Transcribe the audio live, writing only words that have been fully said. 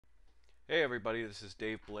Hey everybody, this is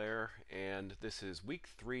Dave Blair, and this is week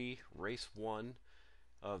 3, race 1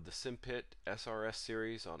 of the Simpit SRS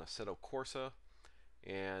series on Assetto Corsa,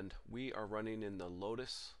 and we are running in the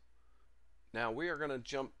Lotus. Now we are going to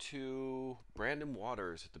jump to Brandon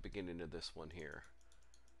Waters at the beginning of this one here.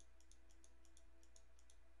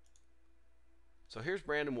 So here's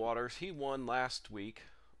Brandon Waters. He won last week,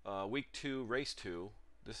 week 2, race 2.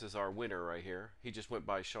 This is our winner right here. He just went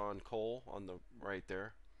by Sean Cole on the right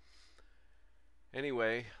there.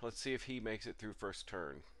 Anyway, let's see if he makes it through first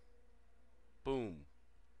turn. Boom.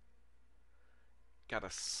 Got a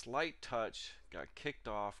slight touch, got kicked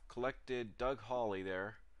off, collected Doug Hawley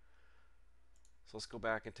there. So let's go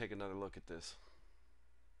back and take another look at this.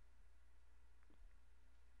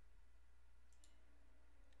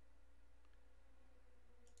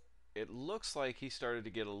 It looks like he started to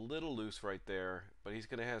get a little loose right there, but he's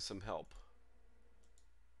going to have some help.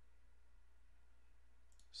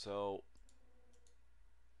 So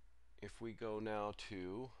if we go now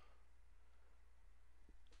to,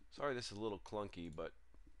 sorry this is a little clunky, but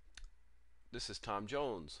this is Tom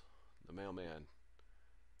Jones, the mailman.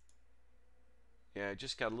 Yeah, I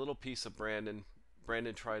just got a little piece of Brandon.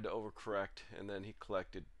 Brandon tried to overcorrect, and then he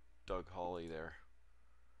collected Doug Hawley there.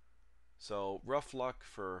 So rough luck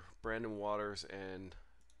for Brandon Waters and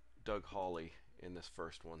Doug Hawley in this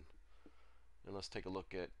first one. And let's take a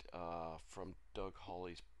look at from Doug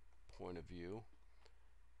Hawley's point of view.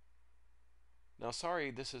 Now, sorry,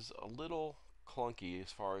 this is a little clunky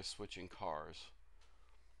as far as switching cars.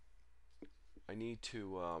 I need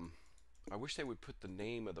to, I wish they would put the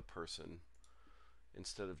name of the person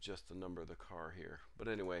instead of just the number of the car here. But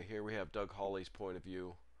anyway, here we have Doug Hawley's point of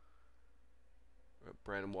view.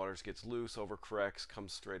 Brandon Waters gets loose, overcorrects,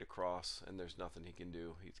 comes straight across, and there's nothing he can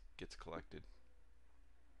do. He gets collected.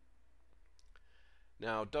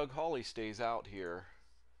 Now, Doug Hawley stays out here,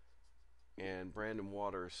 and Brandon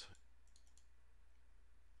Waters,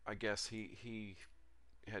 I guess he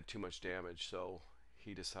had too much damage, so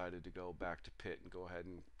he decided to go back to pit and go ahead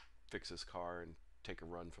and fix his car and take a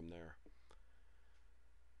run from there.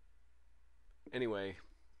 Anyway,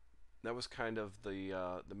 that was kind of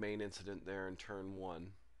the main incident there in turn 1.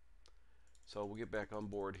 So we'll get back on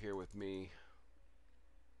board here with me,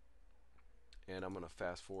 and I'm going to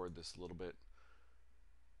fast forward this a little bit.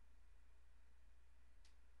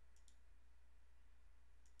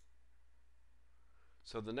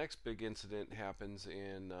 So the next big incident happens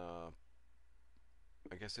in,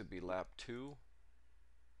 I guess it'd be lap 2.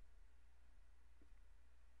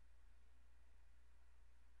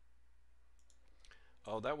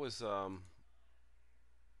 Oh, that was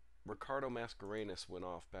Ricardo Mascarenas went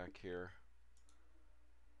off back here.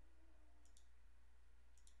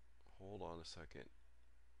 Hold on a second.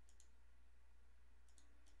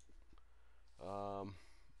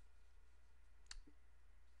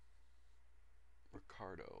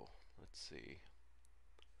 Ricardo, let's see.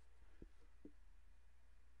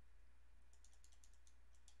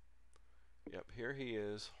 Yep, here he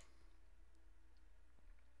is.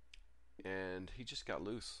 And he just got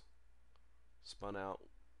loose. Spun out,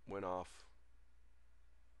 went off.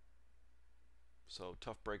 So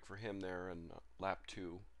tough break for him there in lap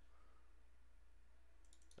 2.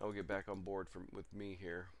 I'll get back on board with me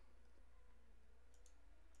here,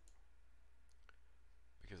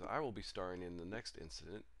 because I will be starring in the next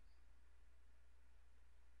incident.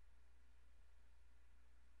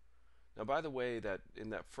 Now, by the way, that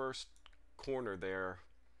in that first corner there,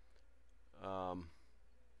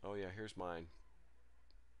 oh yeah, here's mine.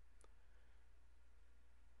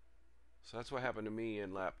 So that's what happened to me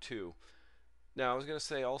in lap 2. Now, I was going to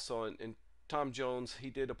say also, in Tom Jones, he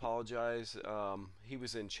did apologize. He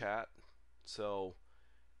was in chat, so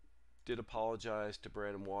did apologize to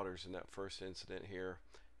Brandon Waters in that first incident here.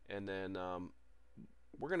 And then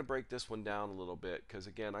we're going to break this one down a little bit, because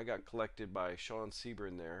again, I got collected by Sean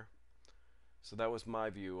Sebring there. So that was my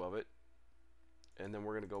view of it. And then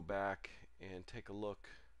we're going to go back and take a look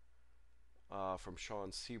from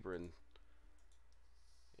Sean Sebring.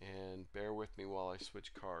 And bear with me while I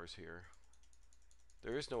switch cars here.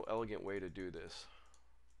 There is no elegant way to do this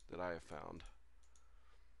that I have found.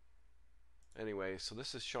 Anyway, so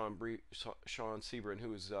this is Sean Sebring,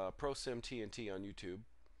 who is Pro Sim TNT on YouTube.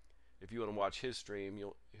 If you want to watch his stream,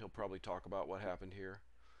 he'll probably talk about what happened here.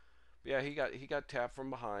 But yeah, he got tapped from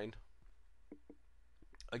behind.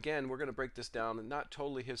 Again, we're going to break this down, and not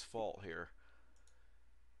totally his fault here.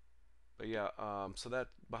 But yeah, so that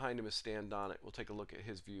behind him is Stan Donnet. We'll take a look at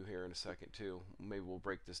his view here in a second too. Maybe we'll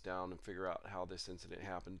break this down and figure out how this incident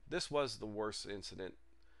happened. This was the worst incident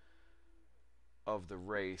of the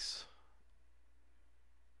race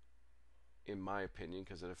in my opinion,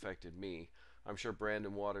 because it affected me. I'm sure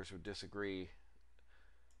Brandon Waters would disagree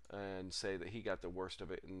and say that he got the worst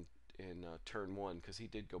of it in turn one, because he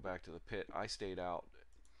did go back to the pit. I stayed out.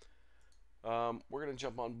 We're going to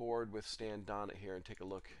jump on board with Stan Donnet here and take a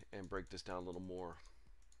look and break this down a little more.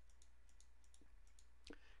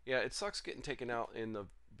 Yeah, it sucks getting taken out in the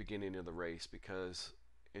beginning of the race because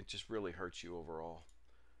it just really hurts you overall,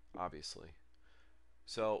 obviously.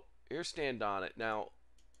 So here's Stan Donnet. Now,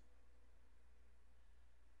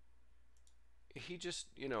 he just,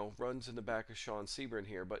 runs in the back of Sean Sebring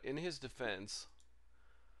here, but in his defense,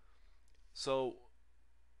 so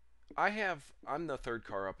I'm the third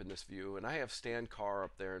car up in this view, and I have Stan Carr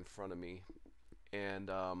up there in front of me, and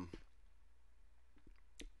I'm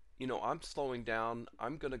slowing down.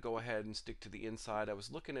 I'm going to go ahead and stick to the inside. I was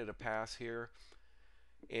looking at a pass here,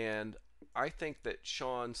 and I think that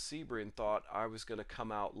Sean Sebring thought I was going to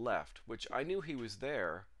come out left, which I knew he was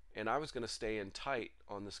there, and I was going to stay in tight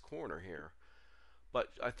on this corner here. But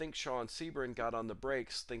I think Sean Sebring got on the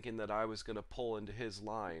brakes thinking that I was going to pull into his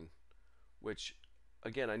line, which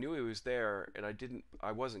again, I knew he was there, and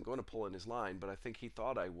I wasn't going to pull in his line, but I think he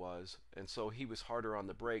thought I was, and so he was harder on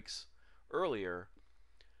the brakes earlier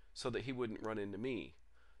so that he wouldn't run into me.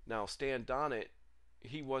 Now, Stan Donnet,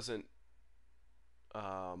 he wasn't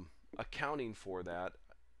accounting for that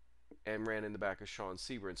and ran in the back of Sean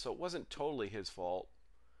Sebring, so it wasn't totally his fault,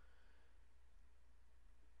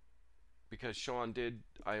 because Sean did,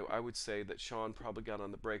 I would say that Sean probably got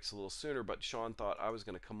on the brakes a little sooner, but Sean thought I was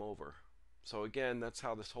going to come over. So again, that's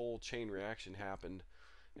how this whole chain reaction happened,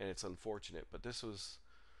 and it's unfortunate, but this was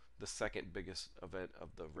the second biggest event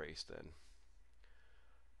of the race then.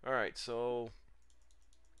 Alright, so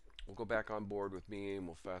we'll go back on board with me and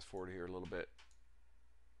we'll fast forward here a little bit.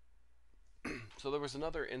 So there was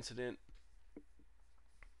another incident,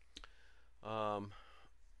 and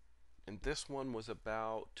this one was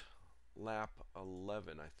about lap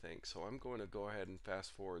 11, I think. So I'm going to go ahead and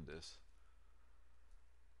fast forward this.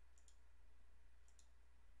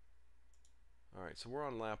 Alright, so we're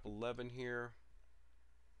on lap 11 here,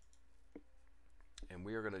 and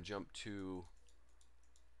we are going to jump to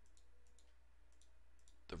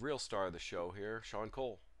the real star of the show here, Sean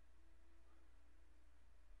Cole.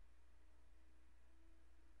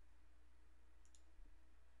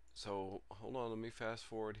 So hold on, let me fast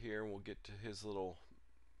forward here and we'll get to his little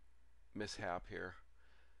mishap here.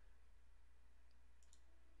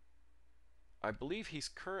 I believe he's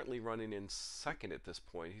currently running in second at this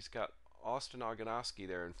point. He's got Austin Oganowski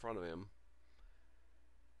there in front of him,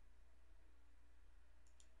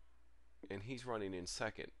 and he's running in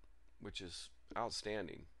second, which is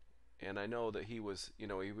outstanding. And I know that he was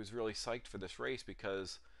really psyched for this race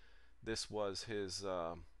because this was his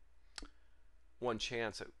one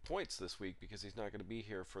chance at points this week, because he's not going to be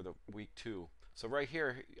here for the week 2. So right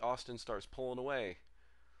here, Austin starts pulling away,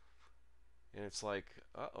 and it's like,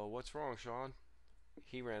 uh-oh, what's wrong, Sean?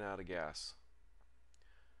 He ran out of gas.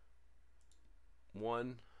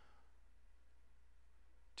 1,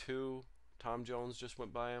 2, Tom Jones just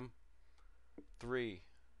went by him. 3,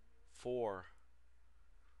 4,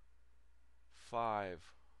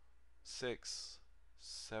 5, 6,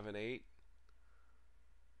 7, 8.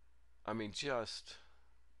 I mean, just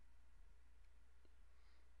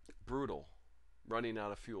brutal, running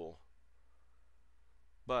out of fuel.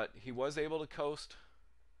 But he was able to coast,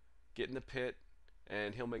 get in the pit,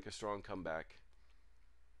 and he'll make a strong comeback.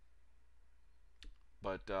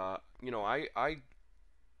 But I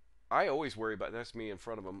always worry about, that's me in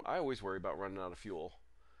front of him, I always worry about running out of fuel.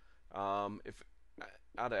 If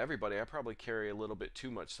out of everybody, I probably carry a little bit too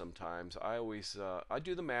much sometimes. I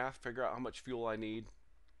do the math, figure out how much fuel I need,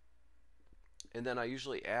 and then I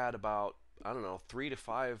usually add about, I don't know, 3 to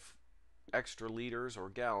 5 extra liters or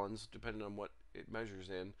gallons, depending on what it measures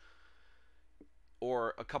in,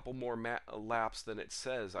 or a couple more laps than it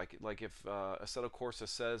says. Like if Assetto Corsa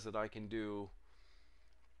says that I can do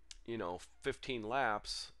 15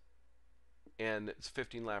 laps, and it's a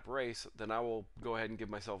 15 lap race, then I will go ahead and give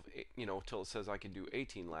myself till it says I can do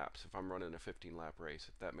 18 laps if I'm running a 15 lap race,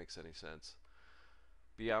 if that makes any sense.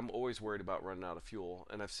 But yeah, I'm always worried about running out of fuel,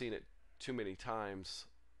 and I've seen it too many times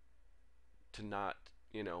to not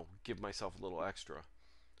give myself a little extra.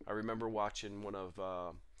 I remember watching one of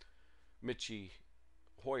Mitchie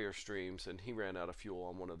Hoyer streams, and he ran out of fuel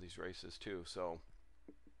on one of these races too. So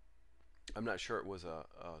I'm not sure it was a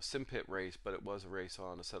Simpit race, but it was a race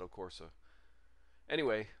on Assetto Corsa.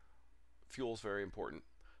 Anyway, fuel's very important.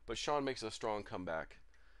 But Sean makes a strong comeback.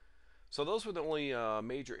 So those were the only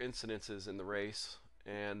major incidences in the race,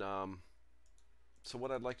 and so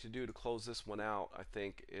what I'd like to do to close this one out, I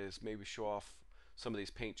think, is maybe show off some of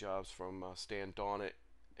these paint jobs from Stan Donnet,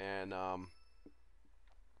 and I'm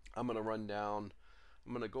going to run down.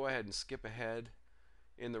 I'm going to go ahead and skip ahead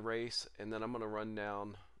in the race, and then I'm going to run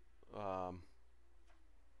down um,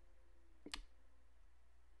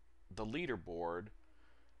 the leaderboard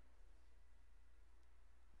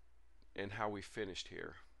and how we finished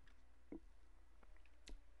here.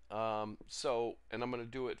 And I'm going to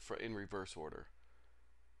do it in reverse order.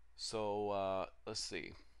 So let's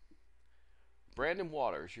see. Brandon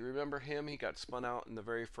Waters, you remember him? He got spun out in the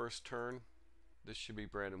very first turn. This should be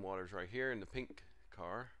Brandon Waters right here in the pink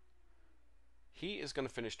car. He is going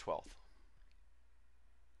to finish 12th.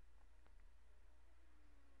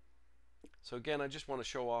 So again, I just want to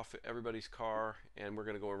show off everybody's car, and we're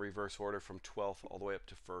going to go in reverse order from 12th all the way up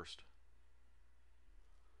to 1st.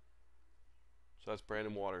 So that's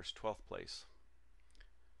Brandon Waters, 12th place.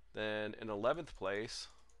 Then in 11th place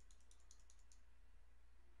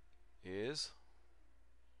is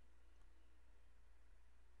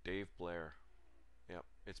Dave Blair. Yep,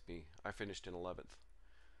 it's me. I finished in 11th.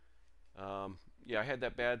 Yeah, I had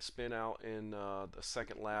that bad spin out in the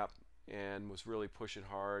second lap and was really pushing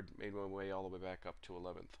hard. Made my way all the way back up to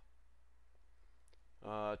 11th.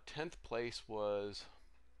 10th place was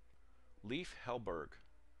Leif Hellberg.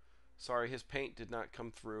 Sorry, his paint did not come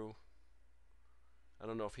through. I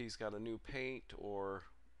don't know if he's got a new paint or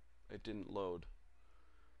it didn't load.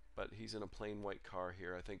 But he's in a plain white car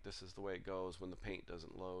here. I think this is the way it goes when the paint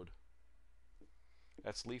doesn't load.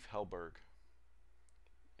 That's Leif Hellberg.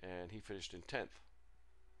 And he finished in 10th.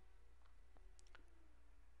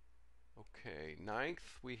 Okay,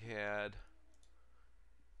 9th we had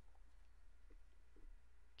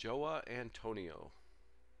Joa Antonio.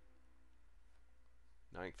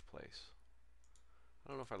 9th place. I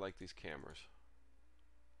don't know if I like these cameras.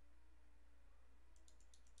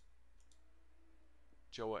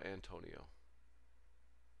 Joa Antonio.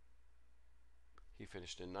 He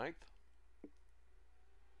finished in 9th.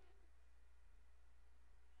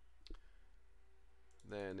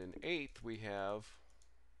 Then in 8th we have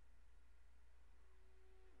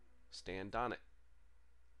Stan Donnet.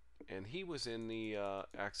 And he was in the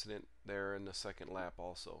accident there in the second lap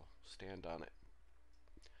also, Stan Donnet.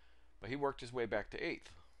 But he worked his way back to 8th.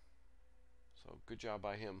 So good job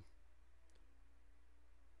by him.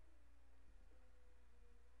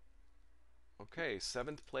 Okay,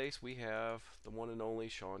 7th place we have the one and only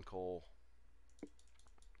Sean Cole.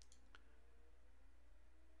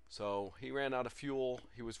 So he ran out of fuel.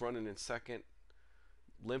 He was running in second,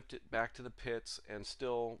 limped it back to the pits, and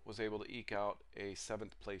still was able to eke out a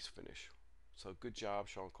 7th place finish. So good job,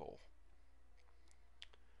 Sean Cole.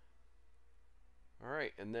 All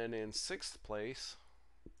right, and then in 6th place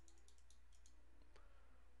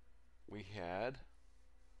we had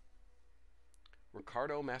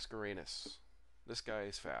Ricardo Mascarenas. This guy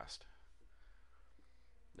is fast.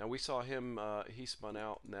 Now we saw him, he spun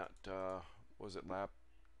out in that, was it lap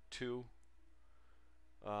 2?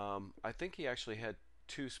 I think he actually had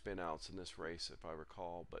 2 spin outs in this race if I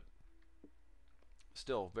recall, but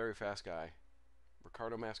still very fast guy.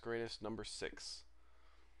 Ricardo Mascarenas, number 6.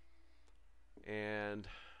 And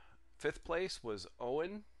 5th place was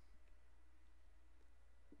Owen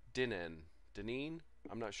Dineen.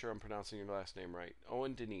 I'm not sure I'm pronouncing your last name right.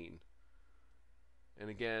 Owen Dineen. And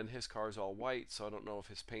again, his car's all white, so I don't know if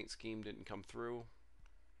his paint scheme didn't come through.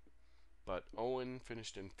 But Owen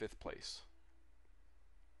finished in 5th place.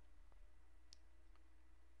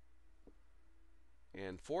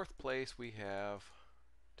 And 4th place we have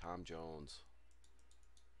Tom Jones.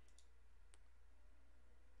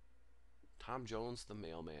 Tom Jones, the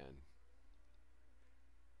mailman.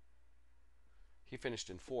 He finished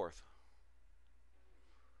in 4th.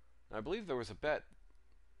 Now, I believe there was a bet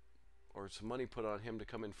or some money put on him to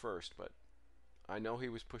come in first, but I know he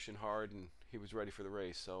was pushing hard and he was ready for the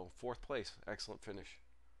race. So 4th place, excellent finish.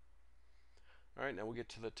 All right, now we'll get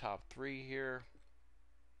to the top 3 here.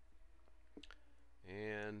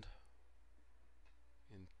 And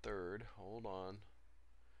in 3rd, hold on.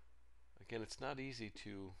 Again, it's not easy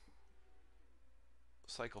to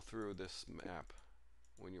cycle through this map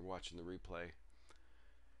when you're watching the replay.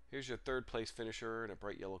 Here's your 3rd place finisher in a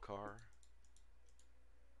bright yellow car.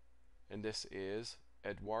 And this is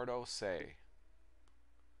Eduardo Say.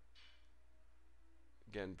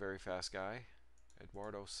 Again, very fast guy.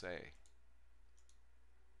 Eduardo Say.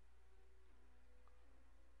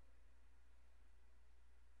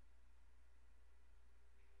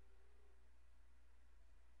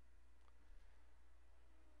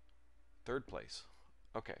 Third place.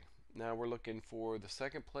 Okay, now we're looking for the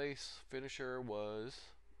 2nd place finisher was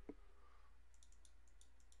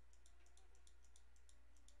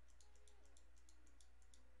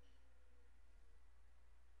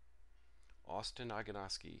Austin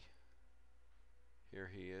Aganoski.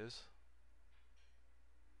 Here he is.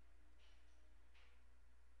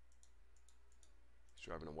 He's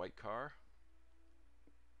driving a white car.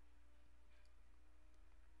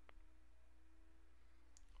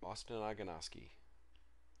 Austin Aganoski.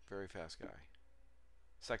 Very fast guy.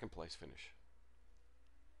 Second place finish.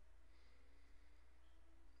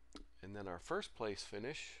 And then our first place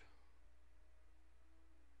finish.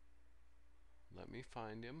 Let me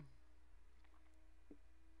find him.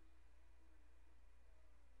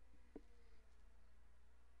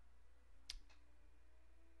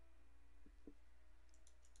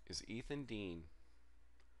 Is Ethan Dean.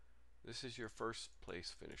 This is your first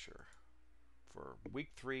place finisher for week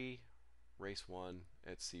 3, race 1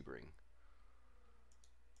 at Sebring.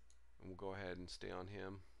 And we'll go ahead and stay on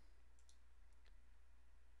him.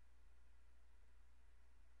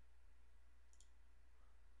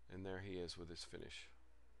 And there he is with his finish.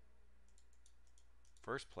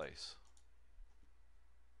 First place,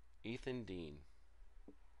 Ethan Dean.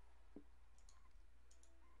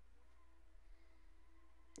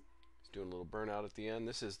 He's doing a little burnout at the end.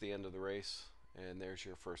 This is the end of the race. And there's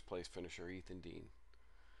your first place finisher, Ethan Dean.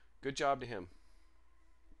 Good job to him.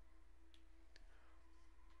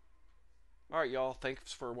 Alright, y'all.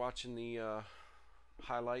 Thanks for watching the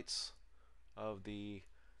highlights of the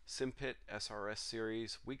Simpit SRS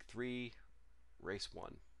series, week 3, race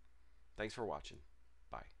 1. Thanks for watching.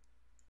 Bye.